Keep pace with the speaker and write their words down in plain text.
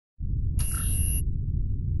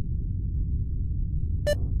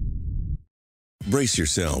Brace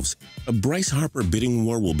yourselves. A Bryce Harper bidding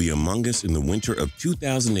war will be among us in the winter of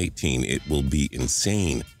 2018. It will be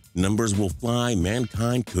insane. Numbers will fly.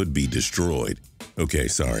 Mankind could be destroyed. Okay,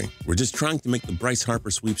 sorry. We're just trying to make the Bryce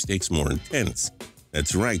Harper sweepstakes more intense.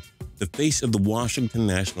 That's right. The face of the Washington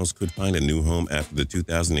Nationals could find a new home after the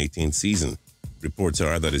 2018 season. Reports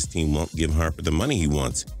are that his team won't give Harper the money he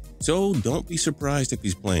wants. So don't be surprised if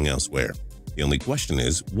he's playing elsewhere. The only question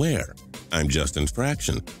is, where? I'm Justin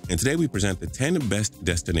Fraction, and today we present the 10 best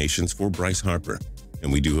destinations for Bryce Harper.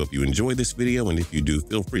 And we do hope you enjoy this video, and if you do,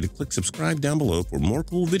 feel free to click subscribe down below for more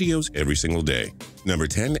cool videos every single day. Number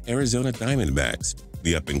 10. Arizona Diamondbacks.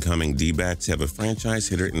 The up-and-coming D-backs have a franchise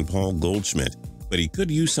hitter in Paul Goldschmidt, but he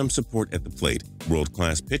could use some support at the plate.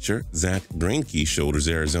 World-class pitcher Zach Greinke shoulders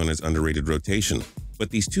Arizona's underrated rotation, but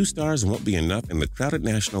these two stars won't be enough in the crowded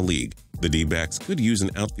National League. The D-backs could use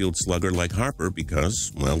an outfield slugger like Harper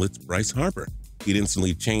because, well, it's Bryce Harper. He'd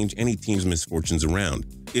instantly change any team's misfortunes around.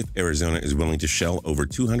 If Arizona is willing to shell over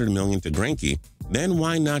 $200 million to Greinke, then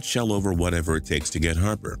why not shell over whatever it takes to get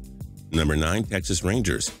Harper? Number 9. Texas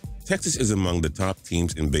Rangers. Texas is among the top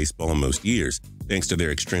teams in baseball most years, thanks to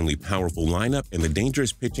their extremely powerful lineup and the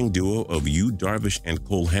dangerous pitching duo of Yu Darvish and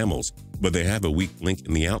Cole Hamels, but they have a weak link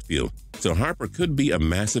in the outfield, so Harper could be a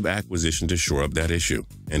massive acquisition to shore up that issue.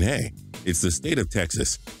 And hey, it's the state of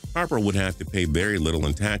Texas. Harper would have to pay very little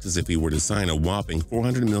in taxes if he were to sign a whopping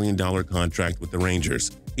 $400 million contract with the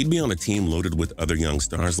Rangers. He'd be on a team loaded with other young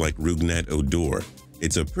stars like Rougned Odor.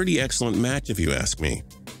 It's a pretty excellent match if you ask me.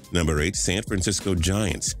 Number 8. San Francisco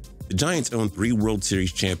Giants. The Giants own 3 World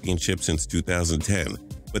Series championships since 2010,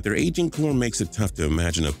 but their aging core makes it tough to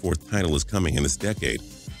imagine a 4th title is coming in this decade.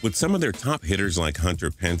 With some of their top hitters like Hunter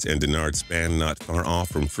Pence and Denard Span not far off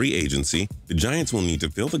from free agency, the Giants will need to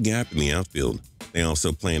fill the gap in the outfield. They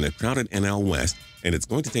also play in a crowded NL West, and it's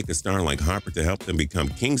going to take a star like Harper to help them become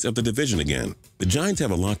kings of the division again. The Giants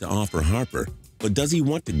have a lot to offer Harper, but does he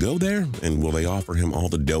want to go there, and will they offer him all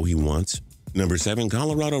the dough he wants? Number 7.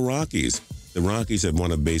 Colorado Rockies. The Rockies have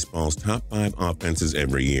one of baseball's top 5 offenses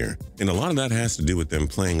every year, and a lot of that has to do with them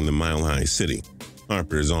playing in the Mile High City.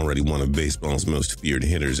 Harper is already one of baseball's most feared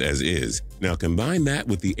hitters as is. Now combine that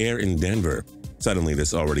with the air in Denver. Suddenly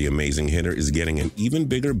this already amazing hitter is getting an even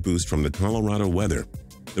bigger boost from the Colorado weather.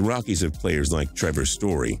 The Rockies have players like Trevor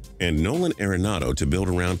Story and Nolan Arenado to build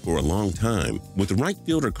around for a long time. With right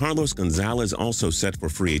fielder Carlos Gonzalez also set for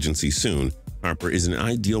free agency soon, Harper is an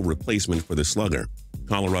ideal replacement for the slugger.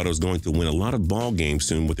 Colorado's going to win a lot of ball games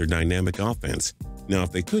soon with their dynamic offense. Now,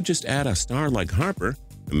 if they could just add a star like Harper,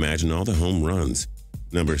 imagine all the home runs.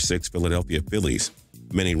 Number 6. Philadelphia Phillies.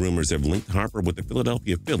 Many rumors have linked Harper with the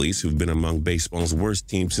Philadelphia Phillies, who've been among baseball's worst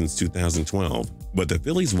teams since 2012. But the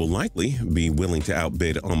Phillies will likely be willing to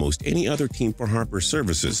outbid almost any other team for Harper's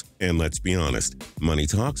services. And let's be honest, money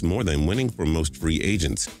talks more than winning for most free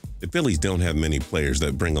agents. The Phillies don't have many players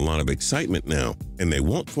that bring a lot of excitement now, and they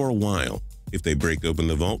won't for a while. If they break open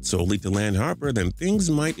the vault solely to land Harper, then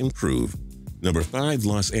things might improve. Number 5.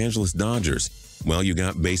 Los Angeles Dodgers. Well, you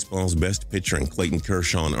got baseball's best pitcher in Clayton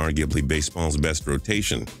Kershaw and arguably baseball's best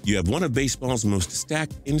rotation. You have one of baseball's most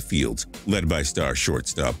stacked infields, led by star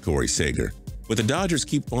shortstop Corey Seager. But the Dodgers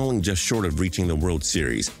keep falling just short of reaching the World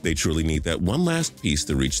Series. They truly need that one last piece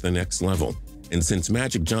to reach the next level. And since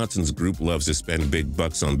Magic Johnson's group loves to spend big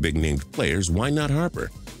bucks on big-named players, why not Harper?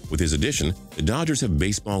 With his addition, the Dodgers have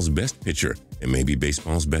baseball's best pitcher and maybe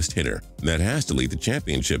baseball's best hitter. That has to lead to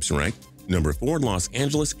championships, right? Number 4. Los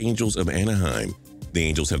Angeles Angels of Anaheim. The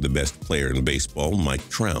Angels have the best player in baseball, Mike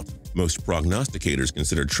Trout. Most prognosticators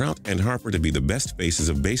consider Trout and Harper to be the best faces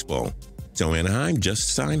of baseball. So Anaheim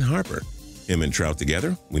just signed Harper. Him and Trout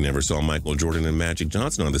together? We never saw Michael Jordan and Magic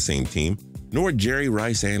Johnson on the same team, nor Jerry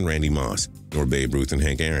Rice and Randy Moss, nor Babe Ruth and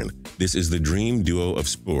Hank Aaron. This is the dream duo of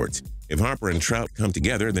sports. If Harper and Trout come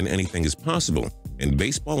together, then anything is possible, and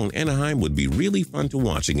baseball in Anaheim would be really fun to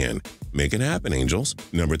watch again. Make it happen, Angels.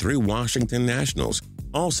 Number 3. Washington Nationals.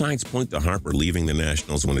 All signs point to Harper leaving the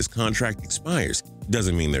Nationals when his contract expires.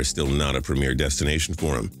 Doesn't mean they're still not a premier destination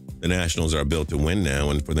for him. The Nationals are built to win now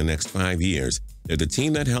and for the next 5 years. They're the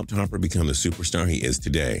team that helped Harper become the superstar he is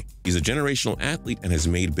today. He's a generational athlete and has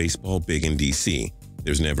made baseball big in D.C.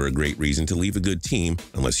 There's never a great reason to leave a good team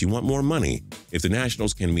unless you want more money. If the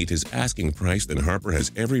Nationals can meet his asking price, then Harper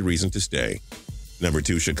has every reason to stay. Number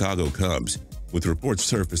 2. Chicago Cubs. With reports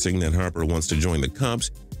surfacing that Harper wants to join the Cubs,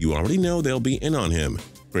 you already know they'll be in on him.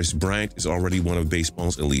 Chris Bryant is already one of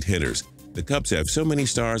baseball's elite hitters. The Cubs have so many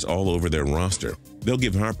stars all over their roster. They'll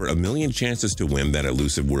give Harper a million chances to win that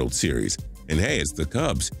elusive World Series. And hey, it's the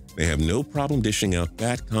Cubs. They have no problem dishing out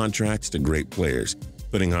fat contracts to great players.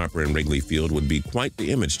 Putting Harper in Wrigley Field would be quite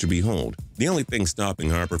the image to behold. The only thing stopping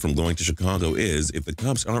Harper from going to Chicago is if the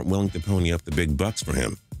Cubs aren't willing to pony up the big bucks for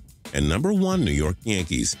him. And number 1, New York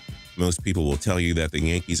Yankees. Most people will tell you that the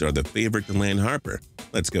Yankees are the favorite to land Harper.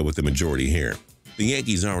 Let's go with the majority here. The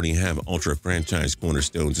Yankees already have ultra-franchise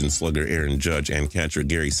cornerstones in slugger Aaron Judge and catcher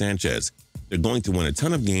Gary Sanchez. They're going to win a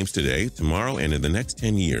ton of games today, tomorrow, and in the next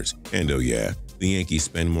 10 years. And oh yeah, the Yankees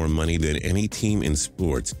spend more money than any team in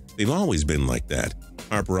sports. They've always been like that.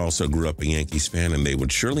 Harper also grew up a Yankees fan, and they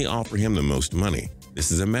would surely offer him the most money.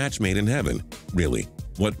 This is a match made in heaven. Really,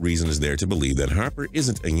 what reason is there to believe that Harper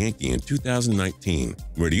isn't a Yankee in 2019?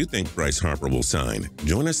 Where do you think Bryce Harper will sign?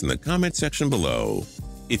 Join us in the comment section below.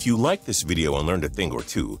 If you liked this video and learned a thing or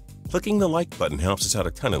two, clicking the like button helps us out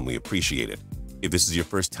a ton and we appreciate it. If this is your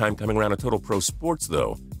first time coming around to Total Pro Sports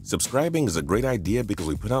though, subscribing is a great idea because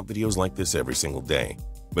we put out videos like this every single day.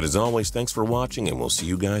 But as always, thanks for watching and we'll see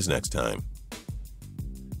you guys next time.